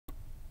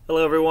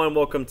Hello everyone,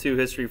 welcome to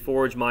History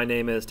Forge. My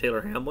name is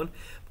Taylor Hamblin.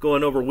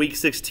 Going over week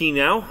 16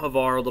 now of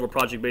our little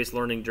project-based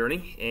learning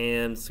journey,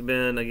 and it's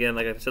been, again,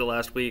 like I said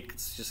last week,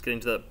 it's just getting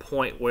to that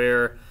point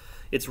where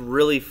it's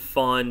really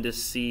fun to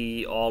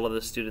see all of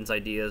the students'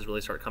 ideas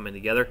really start coming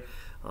together.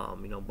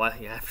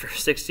 After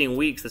 16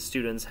 weeks, the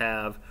students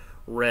have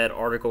read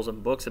articles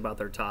and books about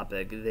their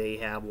topic. They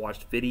have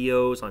watched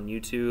videos on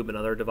YouTube and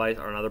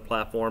other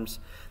platforms.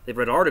 They've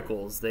read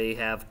articles. They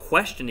have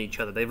questioned each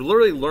other. They've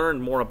literally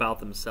learned more about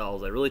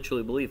themselves. I really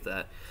truly believe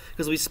that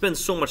because we spend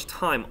so much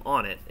time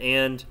on it.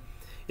 And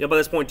by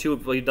this point too,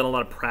 we've done a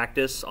lot of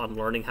practice on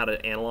learning how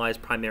to analyze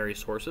primary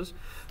sources.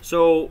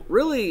 So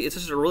really, it's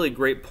just a really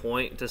great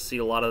point to see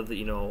a lot of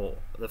the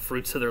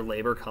fruits of their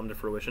labor come to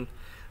fruition.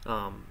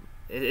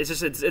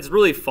 It's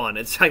really fun.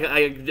 I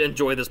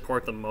enjoy this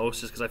part the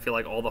most just because I feel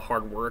like all the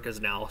hard work is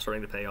now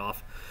starting to pay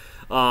off.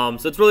 So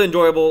it's really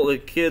enjoyable. The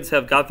kids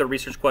have got their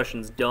research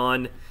questions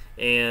done,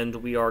 and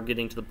we are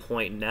getting to the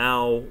point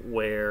now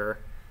where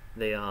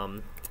they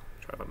try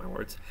to find my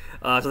words.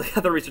 So they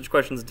have their research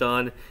questions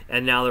done,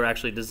 and now they're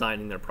actually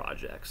designing their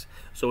projects.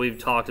 So we've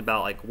talked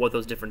about what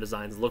those different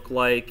designs look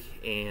like,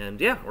 and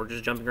yeah, we're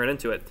just jumping right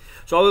into it.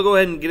 So I'll go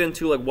ahead and get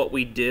into what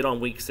we did on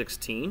week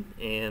 16,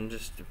 and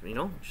just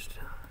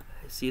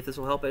see if this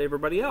will help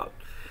everybody out.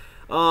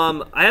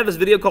 I have this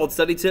video called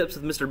Study Tips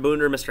with Mr.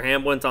 Booner and Mr.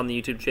 Hamblin. It's on the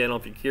YouTube channel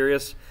if you're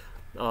curious.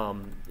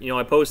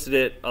 I posted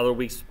it other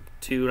weeks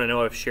too, and I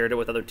know I've shared it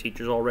with other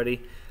teachers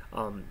already.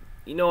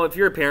 If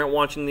you're a parent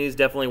watching these,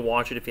 definitely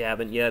watch it if you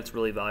haven't yet. It's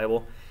really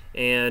valuable.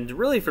 And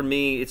really for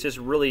me, it's just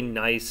really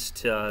nice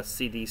to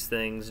see these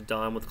things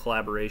done with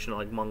collaboration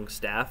among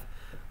staff.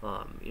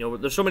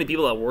 There's so many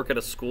people that work at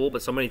a school,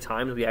 but so many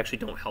times we actually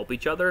don't help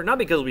each other. Not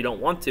because we don't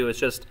want to, it's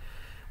just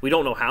we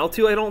don't know how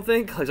to, I don't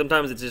think.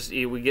 Sometimes it's just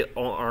we get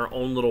our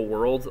own little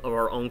world of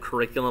our own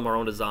curriculum, our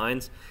own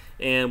designs,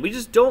 and we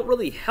just don't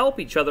really help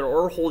each other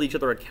or hold each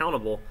other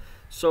accountable.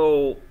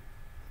 So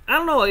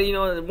I don't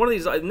know, one of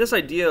these, and this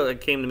idea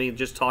came to me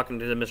just talking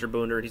to Mr.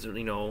 Booner. He's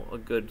a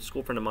good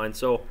school friend of mine.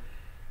 So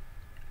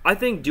I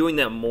think doing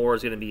that more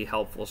is going to be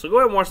helpful. So go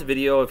ahead and watch the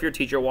video. If your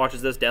teacher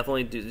watches this,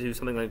 definitely do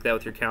something like that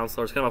with your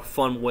counselor. It's kind of a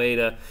fun way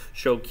to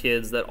show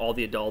kids that all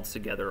the adults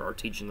together are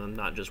teaching them,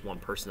 not just one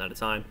person at a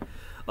time.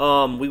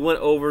 We went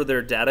over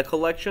their data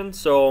collection.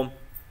 So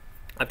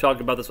I've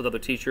talked about this with other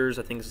teachers.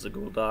 I think this is a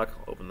Google Doc.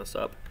 I'll open this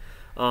up.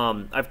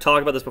 I've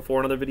talked about this before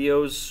in other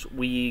videos.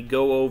 We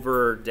go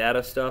over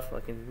data stuff.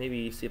 I can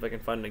maybe see if I can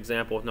find an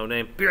example with no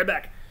name. Be right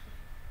back.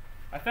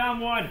 I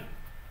found one. I'm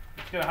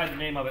just going to hide the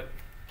name of it.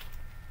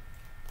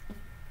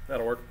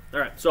 That'll work. All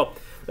right, so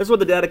this is what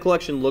the data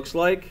collection looks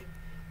like.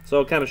 So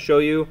I'll kind of show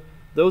you.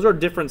 Those are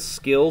different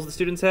skills the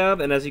students have,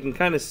 and as you can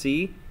kind of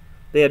see,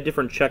 they have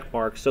different check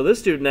marks. So this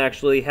student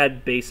actually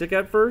had basic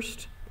at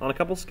first on a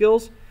couple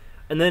skills,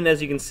 and then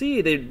as you can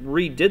see, they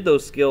redid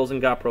those skills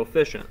and got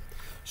proficient.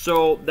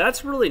 So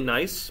that's really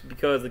nice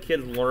because the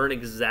kids learn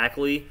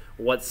exactly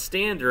what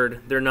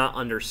standard they're not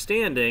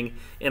understanding,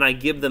 and I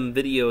give them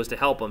videos to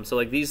help them.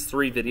 So these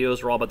 3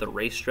 videos are all about the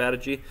race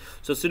strategy.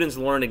 So students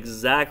learn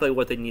exactly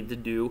what they need to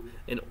do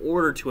in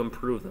order to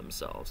improve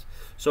themselves.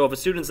 So if a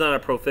student's not a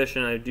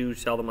proficient, I do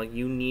tell them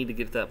you need to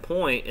get to that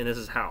point, and this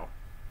is how.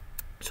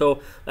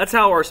 So that's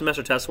how our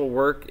semester tests will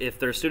work. If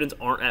their students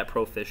aren't at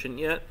proficient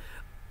yet,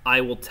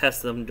 I will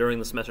test them during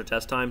the semester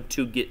test time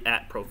to get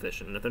at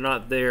proficient. And if they're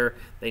not there,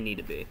 they need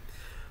to be.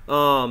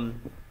 So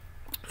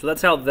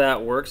that's how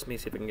that works. Let me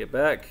see if I can get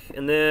back.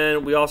 And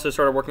then we also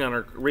started working on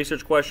our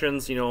research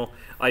questions.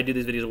 I do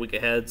these videos a week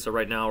ahead, so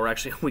right now we're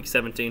actually in week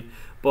 17.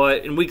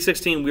 But in week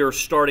 16, we are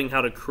starting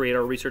how to create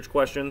our research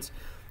questions.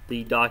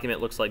 The document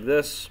looks like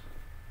this.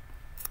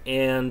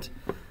 And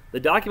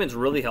the document's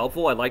really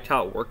helpful. I liked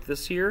how it worked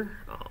this year.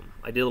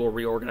 I did a little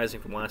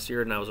reorganizing from last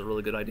year, and that was a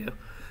really good idea.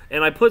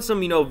 And I put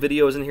some,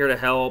 videos in here to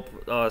help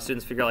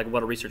students figure out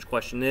what a research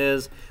question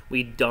is.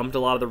 We dumped a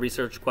lot of the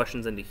research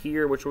questions into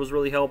here, which was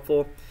really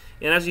helpful.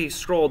 And as you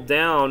scroll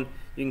down,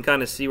 you can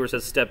kind of see where it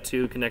says Step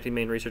 2, connecting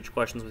main research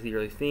questions with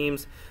yearly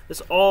themes.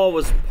 This all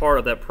was part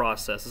of that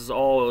process. This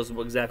was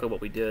exactly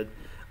what we did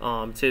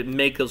to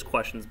make those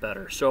questions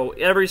better. So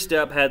every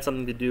step had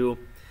something to do.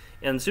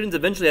 And students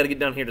eventually had to get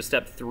down here to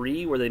Step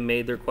 3 where they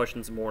made their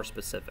questions more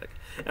specific.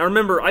 And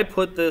remember, I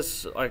put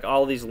this,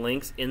 all of these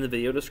links in the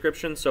video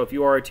description, so if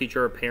you are a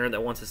teacher or a parent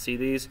that wants to see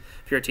these,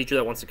 if you're a teacher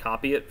that wants to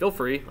copy it, feel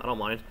free, I don't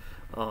mind.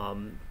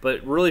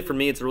 But really for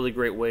me, it's a really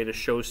great way to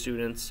show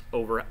students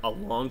over a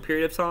long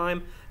period of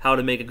time how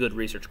to make a good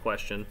research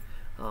question.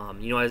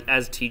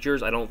 As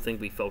teachers, I don't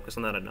think we focus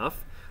on that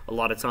enough. A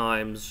lot of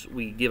times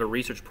we give a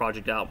research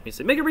project out and we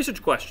say, make a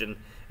research question.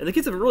 And the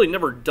kids have really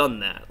never done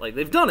that.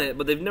 They've done it,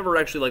 but they've never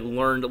actually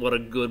learned what a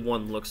good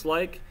one looks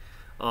like.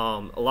 A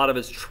lot of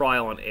it's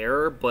trial and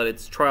error, but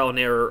it's trial and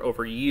error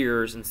over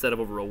years instead of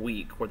over a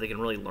week where they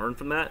can really learn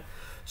from that.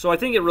 So I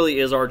think it really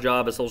is our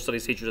job as social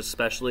studies teachers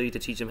especially to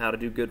teach them how to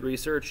do good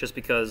research, just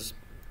because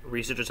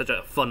research is such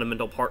a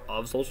fundamental part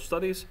of social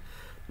studies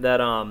that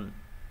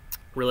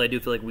really I do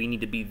feel like we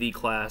need to be the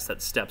class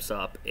that steps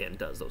up and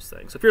does those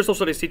things. So if you're a social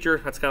studies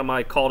teacher, that's kind of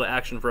my call to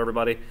action for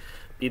everybody.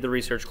 be the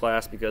research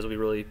class because we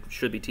really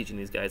should be teaching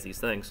these guys these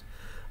things.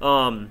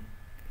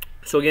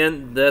 So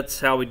again, that's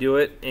how we do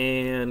it,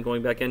 and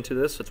going back into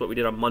this, that's what we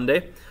did on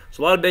Monday.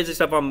 So a lot of basic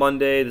stuff on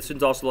Monday. The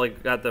students also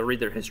got to read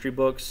their history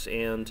books,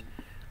 and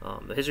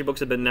the history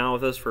books have been now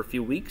with us for a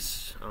few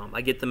weeks.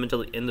 I get them until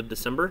the end of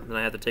December, then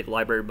I have to take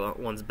library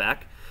ones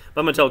back.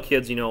 But I'm going to tell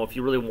kids, if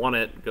you really want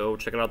it, go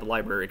check it out at the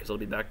library because it'll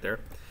be back there.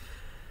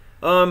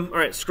 All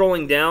right,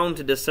 scrolling down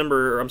to day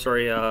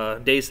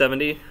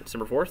 70,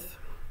 December 4th.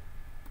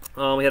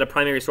 We had a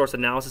primary source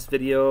analysis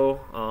video.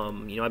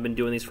 I've been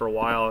doing these for a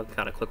while.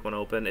 Kind of click one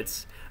open.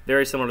 It's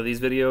very similar to these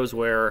videos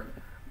where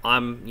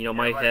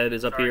my head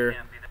is up here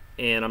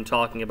and I'm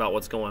talking about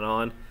what's going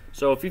on.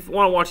 So if you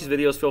want to watch these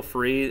videos, feel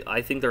free.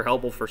 I think they're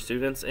helpful for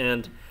students,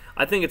 and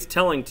I think it's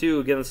telling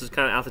too. Again, this is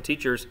kind of out to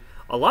teachers.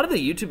 A lot of the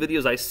YouTube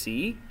videos I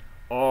see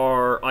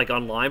are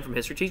online from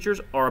history teachers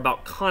are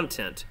about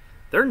content.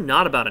 They're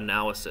not about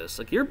analysis.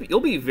 You'll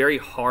be very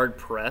hard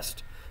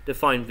pressed to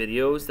find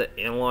videos that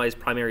analyze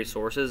primary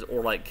sources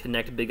or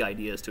connect big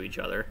ideas to each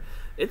other.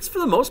 It's for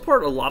the most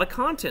part a lot of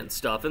content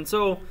stuff, and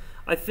so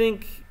I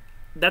think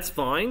that's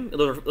fine.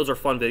 Those are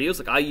fun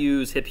videos. I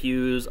use Hip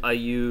Hughes, I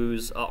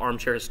use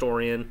Armchair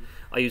Historian,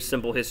 I use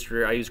Simple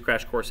History, I use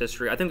Crash Course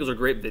History. I think those are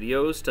great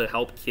videos to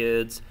help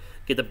kids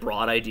get the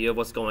broad idea of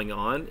what's going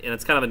on, and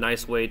it's kind of a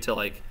nice way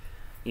to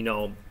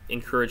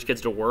encourage kids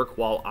to work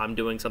while I'm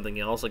doing something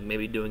else,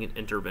 maybe doing an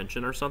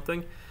intervention or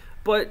something.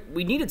 But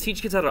we need to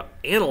teach kids how to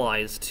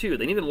analyze too.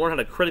 They need to learn how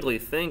to critically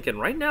think, and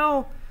right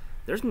now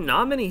there's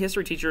not many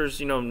history teachers,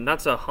 not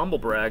to humble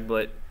brag,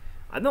 but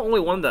I'm the only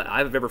one that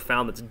I've ever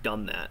found that's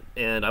done that,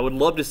 and I would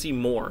love to see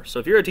more. So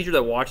if you're a teacher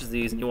that watches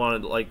these and you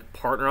want to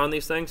partner on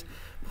these things,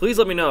 please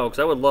let me know, because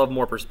I would love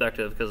more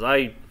perspective, because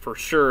I for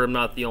sure am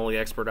not the only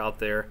expert out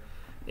there,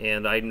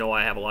 and I know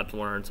I have a lot to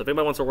learn. So if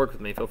anybody wants to work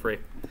with me, feel free.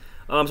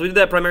 So we did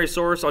that primary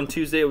source. On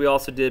Tuesday, we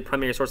also did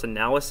primary source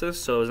analysis.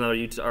 So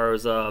it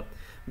was a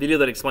video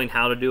that explained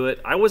how to do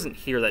it. I wasn't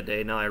here that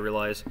day, now I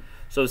realize.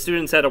 So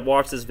students had to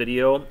watch this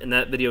video, and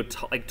that video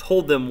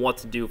told them what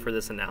to do for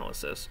this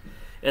analysis.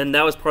 And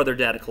that was part of their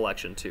data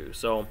collection too.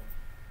 So,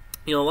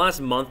 the last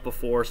month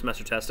before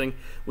semester testing,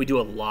 we do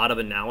a lot of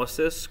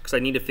analysis because I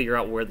need to figure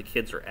out where the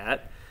kids are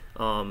at.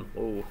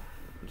 What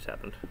just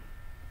happened?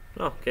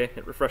 Oh, okay,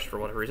 it refreshed for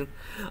whatever reason.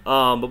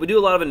 But we do a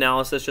lot of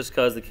analysis just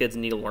because the kids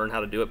need to learn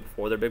how to do it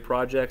before their big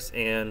projects.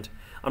 And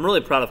I'm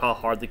really proud of how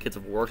hard the kids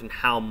have worked and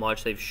how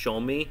much they've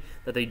shown me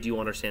that they do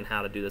understand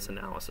how to do this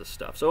analysis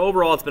stuff. So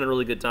overall, it's been a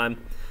really good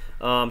time.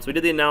 So we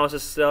did the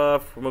analysis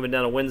stuff. We're moving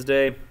down to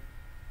Wednesday.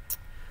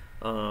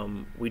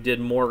 We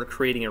did more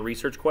creating a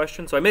research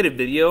question. So I made a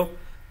video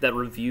that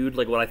reviewed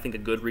what I think a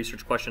good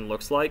research question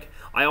looks like.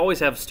 I always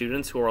have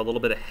students who are a little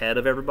bit ahead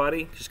of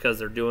everybody just because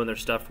they're doing their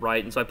stuff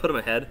right, and so I put them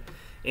ahead.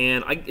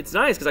 And it's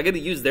nice because I get to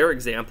use their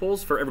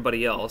examples for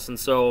everybody else. And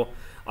so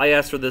I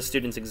asked for this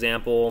student's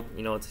example.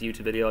 It's a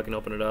YouTube video. I can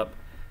open it up.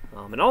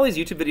 And all these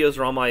YouTube videos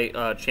are on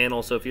my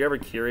channel, so if you're ever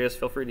curious,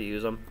 feel free to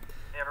use them.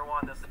 Hey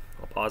everyone,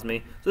 I'll pause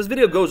me. So this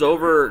video goes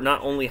over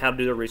not only how to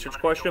do the research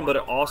question, but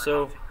it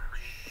also...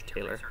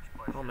 Taylor.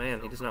 Oh man,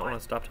 he does not want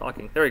to stop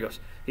talking. There he goes.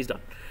 He's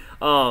done.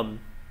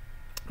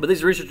 But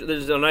these research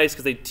are nice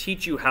because they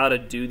teach you how to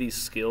do these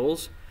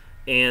skills,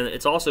 and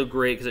it's also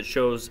great because it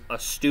shows a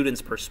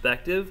student's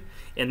perspective.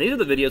 And these are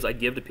the videos I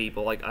give to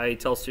people. I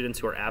tell students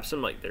who are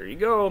absent, there you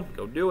go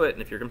do it.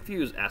 And if you're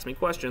confused, ask me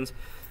questions.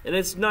 And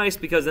it's nice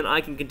because then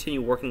I can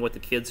continue working with the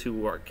kids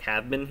who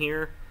have been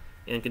here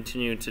and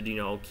continue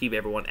to keep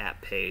everyone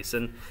at pace.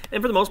 And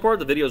for the most part,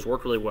 the videos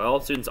work really well.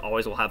 Students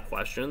always will have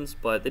questions,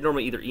 but they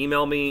normally either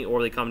email me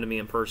or they come to me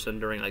in person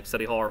during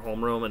study hall or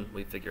homeroom, and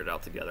we figure it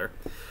out together.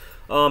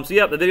 So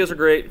yeah, the videos are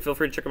great. Feel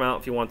free to check them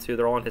out if you want to.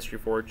 They're all on History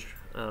Forge.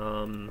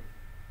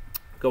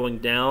 Going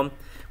down,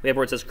 we have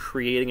where it says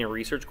creating a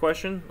research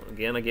question.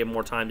 Again, I gave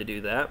more time to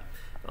do that.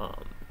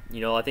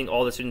 I think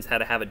all the students had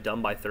to have it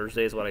done by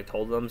Thursday is what I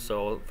told them,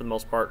 so for the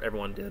most part,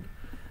 everyone did.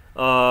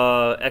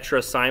 Extra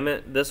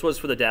assignment. This was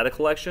for the data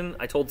collection.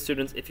 I told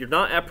students, if you're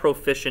not at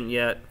proficient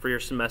yet for your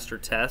semester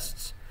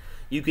tests,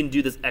 you can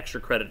do this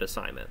extra credit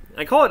assignment.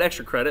 I call it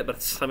extra credit, but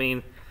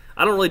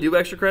I don't really do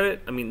extra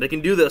credit. They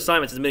can do the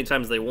assignments as many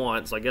times as they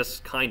want, so I guess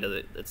kind of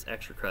it's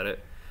extra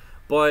credit.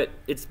 But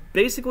it's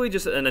basically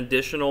just an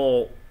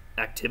additional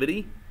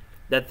activity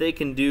that they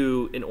can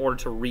do in order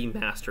to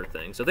remaster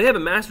things. So if they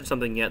haven't mastered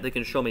something yet, they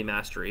can show me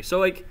mastery.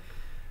 So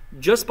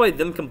just by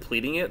them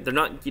completing it, they're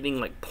not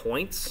getting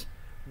points.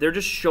 They're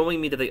just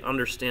showing me that they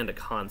understand a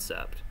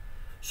concept.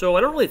 So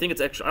I don't really think it's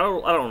extra. I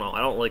don't know.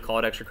 I don't really call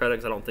it extra credit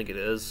because I don't think it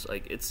is.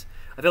 I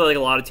feel like a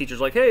lot of teachers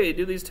are hey,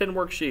 do these 10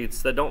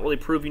 worksheets that don't really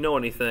prove you know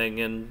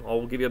anything, and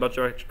we'll give you a bunch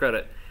of extra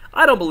credit.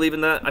 I don't believe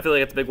in that. I feel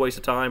like it's a big waste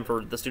of time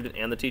for the student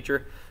and the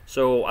teacher.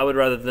 So I would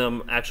rather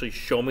them actually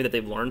show me that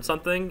they've learned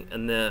something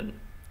and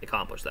then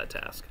accomplish that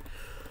task.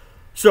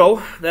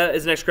 So that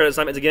is an extra credit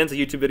assignment. Again, it's a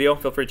YouTube video.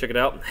 Feel free to check it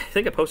out. I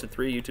think I posted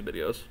 3 YouTube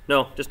videos.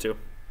 No, just 2.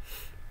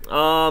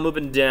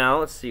 Moving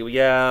down, let's see. We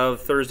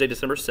have Thursday,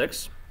 December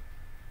 6th.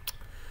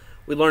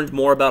 We learned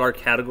more about our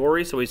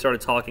category, so we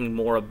started talking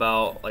more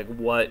about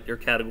what your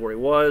category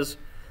was.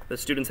 the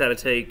students had to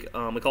take,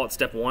 we call it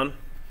step 1.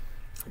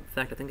 In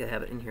fact, I think I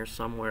have it in here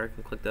somewhere. I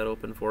can click that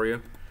open for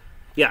you.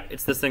 Yeah,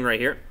 it's this thing right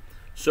here.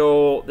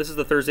 So this is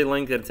the Thursday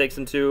link that it takes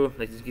into.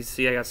 Like you can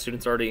see, I got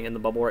students already in the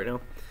bubble right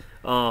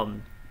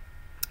now.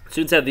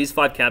 Students have these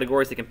 5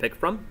 categories they can pick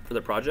from for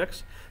their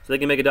projects. So they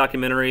can make a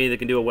documentary, they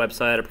can do a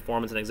website, a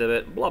performance, an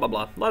exhibit, blah, blah,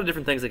 blah. A lot of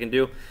different things they can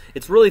do.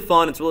 It's really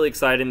fun. It's really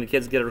exciting. The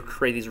kids get to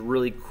create these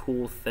really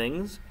cool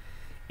things.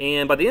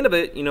 And by the end of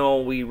it, you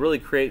know, we really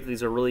create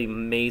these really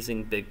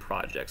amazing big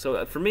projects.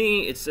 So for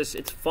me,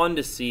 it's fun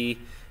to see.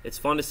 It's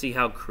fun to see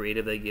how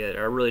creative they get.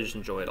 I really just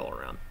enjoy it all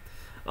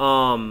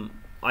around.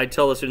 I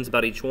tell the students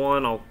about each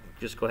one. I'll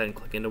just go ahead and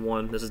click into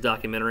one. This is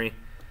documentary.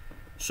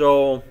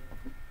 So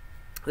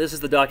this is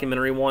the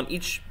documentary one.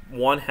 Each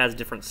one has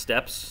different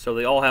steps. So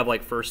they all have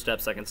like first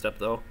step, second step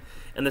though.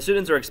 And the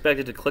students are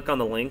expected to click on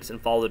the links and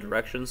follow the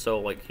directions. So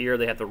like here,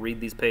 they have to read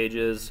these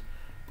pages.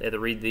 They have to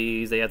read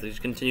these. They have to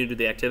just continue to do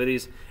the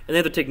activities. And they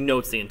have to take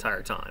notes the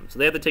entire time. So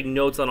they have to take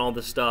notes on all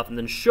this stuff and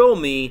then show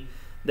me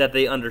that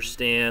they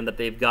understand, that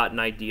they've gotten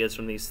ideas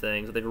from these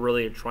things, that they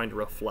really are trying to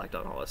reflect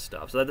on all this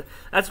stuff. So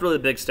that's really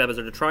the big step, is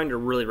they're trying to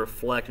really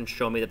reflect and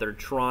show me that they're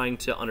trying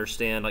to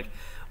understand like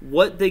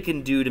what they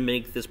can do to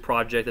make this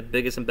project the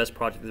biggest and best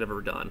project they've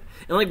ever done.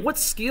 And like what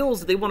skills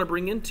do they want to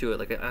bring into it.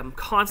 Like I'm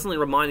constantly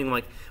reminding them,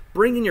 like,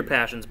 bring in your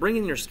passions, bring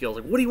in your skills.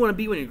 Like what do you want to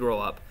be when you grow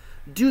up?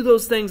 Do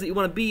those things that you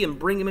want to be and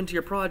bring them into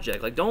your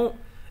project. Like don't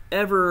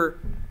ever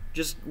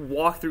just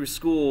walk through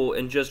school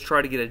and just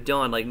try to get it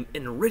done. Like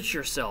enrich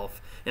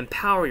yourself.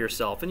 Empower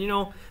yourself. And you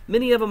know,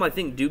 many of them I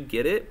think do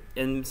get it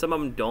and some of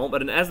them don't,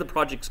 but as the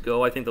projects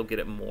go I think they'll get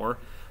it more.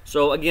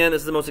 So again,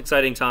 this is the most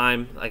exciting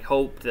time. I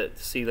hope to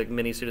see like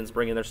many students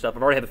bring in their stuff.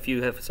 I've already had a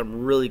few have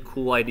some really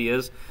cool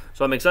ideas,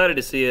 so I'm excited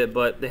to see it,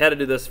 but they had to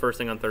do this first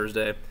thing on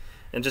Thursday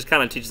and just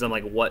kind of teaches them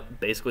like what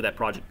basically that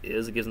project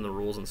is. It gives them the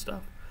rules and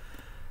stuff.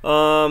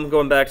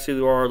 Going back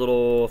to our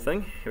little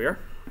thing, here we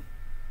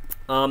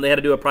are. They had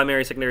to do a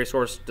primary secondary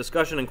source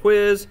discussion and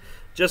quiz.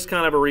 Just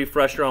kind of a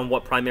refresher on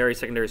what primary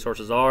secondary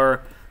sources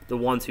are. The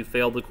ones who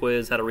failed the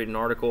quiz had to read an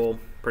article,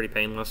 pretty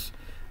painless.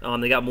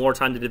 They got more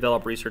time to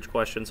develop research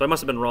questions. So I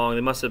must have been wrong.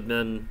 They must have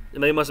been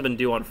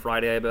due on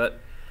Friday, I bet.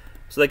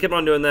 So they kept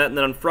on doing that. And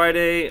then on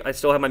Friday, I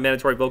still have my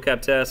mandatory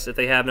vocab tests. If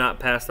they have not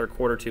passed their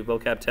quarter 2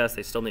 vocab tests,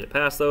 they still need to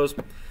pass those.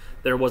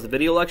 There was a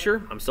video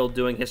lecture. I'm still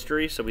doing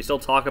history, so we still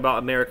talk about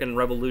American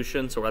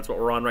Revolution. So that's what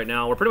we're on right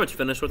now. We're pretty much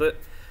finished with it.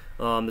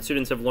 The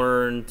students have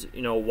learned,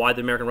 you know, why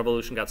the American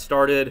Revolution got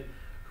started,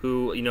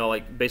 who, you know,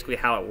 like basically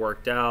how it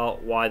worked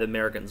out, why the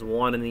Americans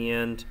won in the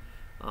end.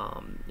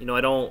 You know,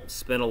 I don't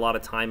spend a lot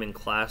of time in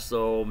class,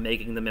 though,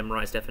 making them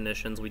memorize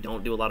definitions. We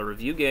don't do a lot of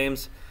review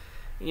games.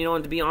 You know,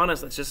 and to be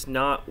honest, that's just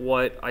not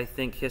what I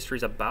think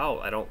history's about.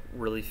 I don't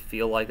really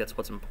feel like that's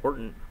what's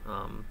important.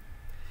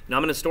 Now,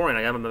 I'm an historian.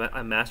 I have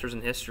a master's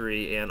in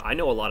history, and I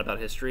know a lot about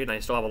history, and I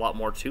still have a lot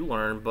more to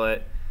learn,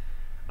 but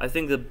I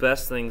think the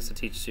best things to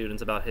teach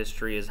students about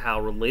history is how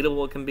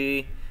relatable it can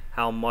be,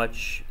 how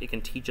much it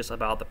can teach us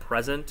about the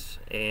present,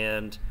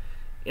 and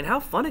how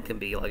fun it can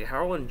be, like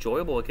how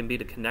enjoyable it can be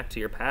to connect to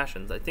your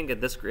passions. I think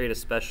at this grade,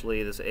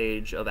 especially this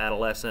age of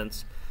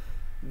adolescence,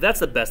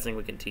 that's the best thing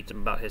we can teach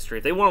them about history.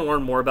 If they want to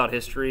learn more about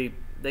history,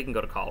 they can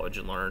go to college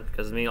and learn.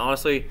 Because, I mean,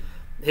 honestly,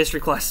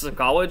 history classes in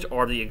college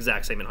are the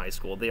exact same in high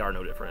school. They are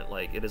no different.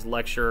 Like, it is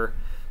lecture.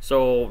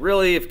 So,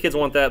 really, if kids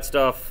want that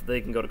stuff,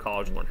 they can go to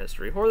college and learn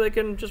history. Or they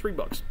can just read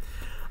books.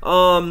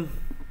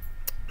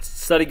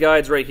 Study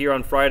guides right here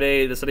on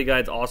Friday. The study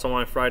guide's also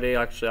on Friday.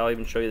 Actually, I'll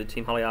even show you the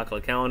Team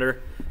Haleakala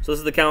calendar. So this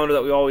is the calendar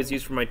that we always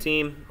use for my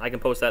team. I can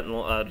post that in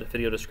the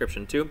video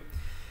description too.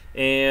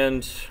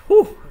 And,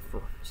 whew,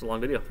 it's a long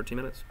video, 13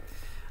 minutes.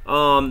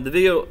 The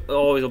video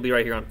always will be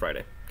right here on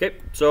Friday. Okay,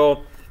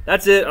 so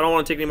that's it. I don't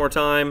want to take any more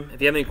time.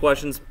 If you have any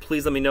questions,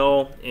 please let me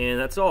know. And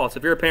that's all. So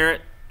if you're a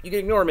parent, you can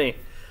ignore me.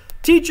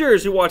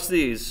 Teachers who watch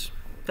these,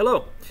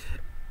 hello.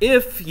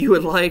 If you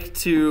would like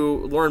to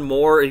learn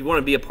more, if you want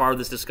to be a part of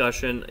this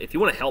discussion, if you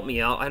want to help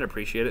me out, I'd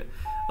appreciate it.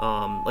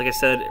 Like I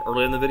said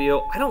earlier in the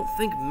video, I don't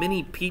think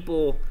many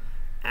people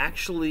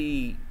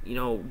actually, you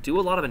know, do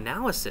a lot of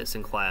analysis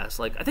in class.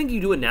 Like, I think you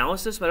do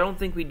analysis, but I don't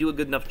think we do a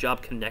good enough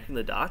job connecting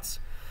the dots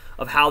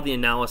of how the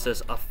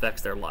analysis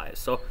affects their lives.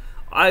 So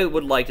I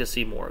would like to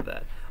see more of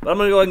that. But I'm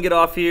going to go ahead and get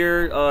off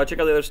here. Check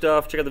out the other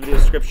stuff. Check out the video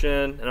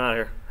description. And I'm out of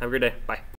here. Have a great day. Bye.